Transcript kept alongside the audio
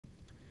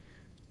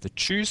The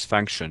choose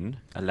function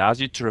allows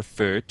you to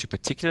refer to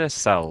particular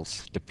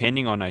cells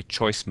depending on a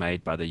choice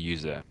made by the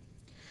user.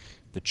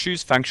 The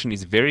choose function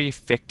is very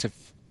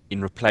effective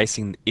in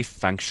replacing if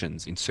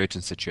functions in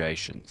certain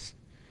situations.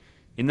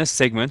 In this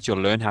segment, you'll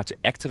learn how to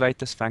activate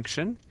this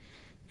function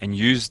and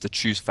use the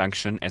choose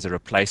function as a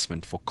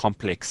replacement for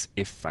complex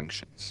if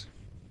functions.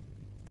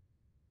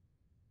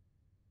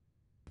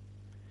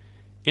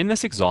 In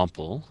this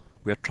example,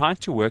 we are trying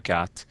to work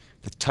out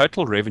the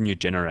total revenue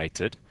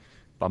generated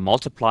by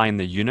multiplying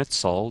the units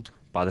sold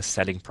by the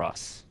selling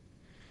price.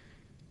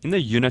 In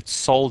the units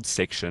sold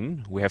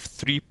section, we have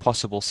 3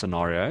 possible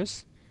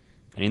scenarios,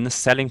 and in the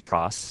selling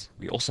price,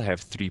 we also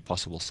have 3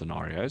 possible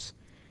scenarios.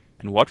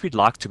 And what we'd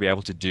like to be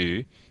able to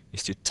do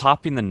is to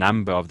type in the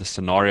number of the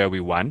scenario we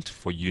want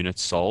for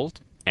units sold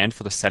and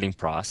for the selling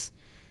price,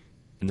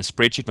 and the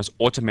spreadsheet must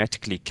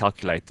automatically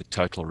calculate the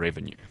total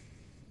revenue.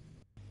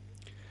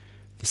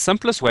 The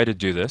simplest way to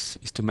do this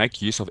is to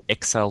make use of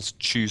Excel's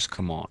choose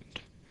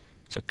command.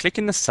 So click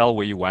in the cell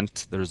where you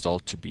want the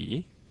result to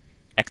be,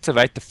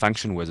 activate the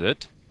function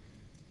wizard,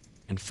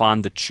 and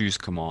find the choose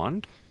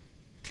command.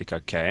 Click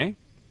OK.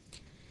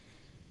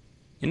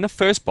 In the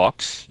first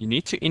box, you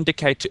need to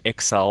indicate to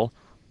Excel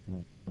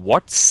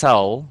what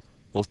cell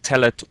will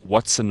tell it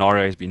what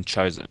scenario has been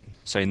chosen.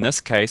 So in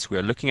this case, we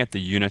are looking at the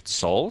units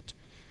sold.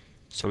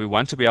 So we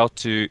want to be able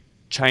to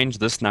change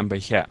this number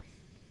here.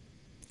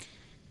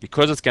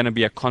 Because it's going to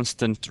be a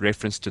constant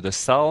reference to the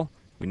cell,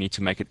 we need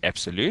to make it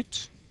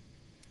absolute.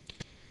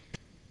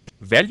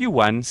 Value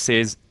 1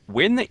 says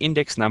when the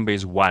index number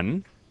is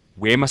 1,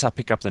 where must I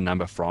pick up the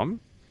number from?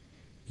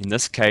 In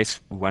this case,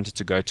 we wanted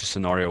to go to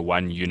scenario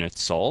 1,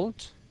 units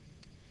sold.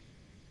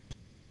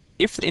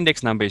 If the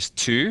index number is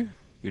 2,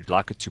 we'd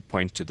like it to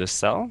point to this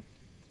cell.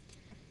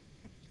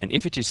 And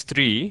if it is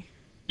 3,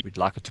 we'd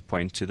like it to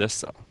point to this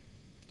cell.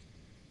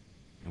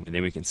 And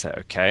then we can say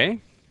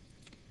OK.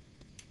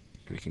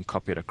 We can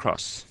copy it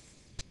across.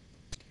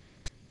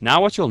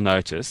 Now what you'll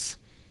notice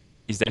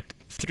is that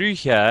through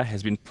here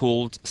has been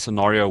pulled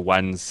scenario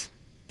 1's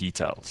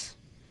details.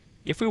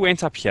 If we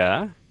went up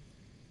here,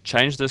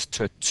 change this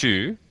to a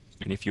 2,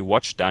 and if you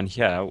watch down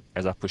here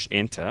as I push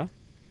enter,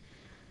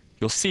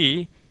 you'll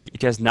see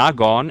it has now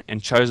gone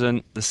and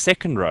chosen the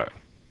second row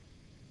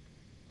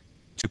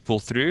to pull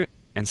through,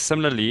 and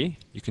similarly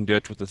you can do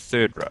it with the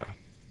third row.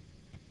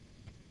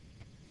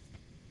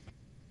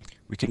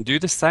 We can do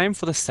the same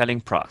for the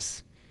selling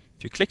price.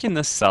 If you click in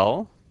this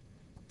cell,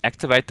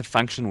 activate the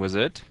function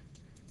wizard,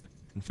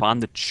 and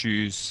find the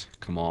choose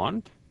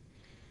command,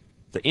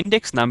 the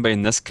index number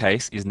in this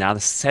case is now the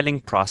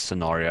selling price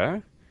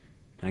scenario,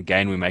 and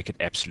again we make it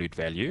absolute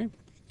value.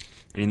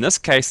 And in this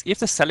case, if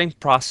the selling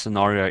price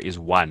scenario is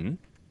 1,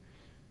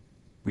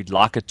 we'd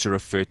like it to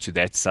refer to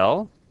that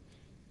cell.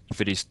 If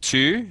it is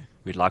 2,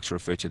 we'd like to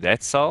refer to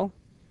that cell.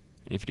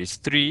 And if it is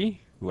 3,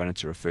 we want it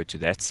to refer to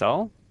that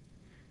cell.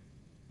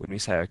 When we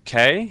say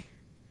OK,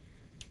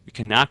 we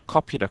can now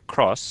copy it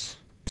across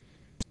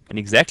in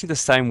exactly the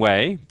same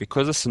way.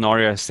 Because the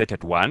scenario is set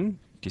at 1,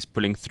 it is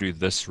pulling through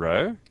this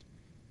row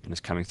and it's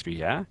coming through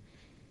here.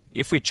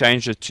 If we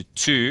change it to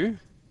 2,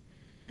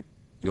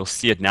 you'll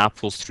see it now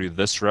pulls through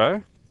this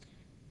row,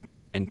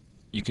 and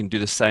you can do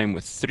the same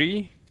with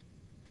 3,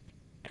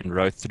 and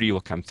row 3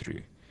 will come through.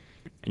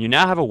 And you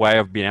now have a way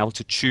of being able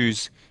to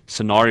choose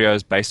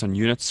scenarios based on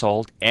units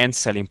sold and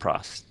selling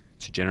price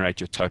to generate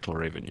your total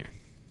revenue.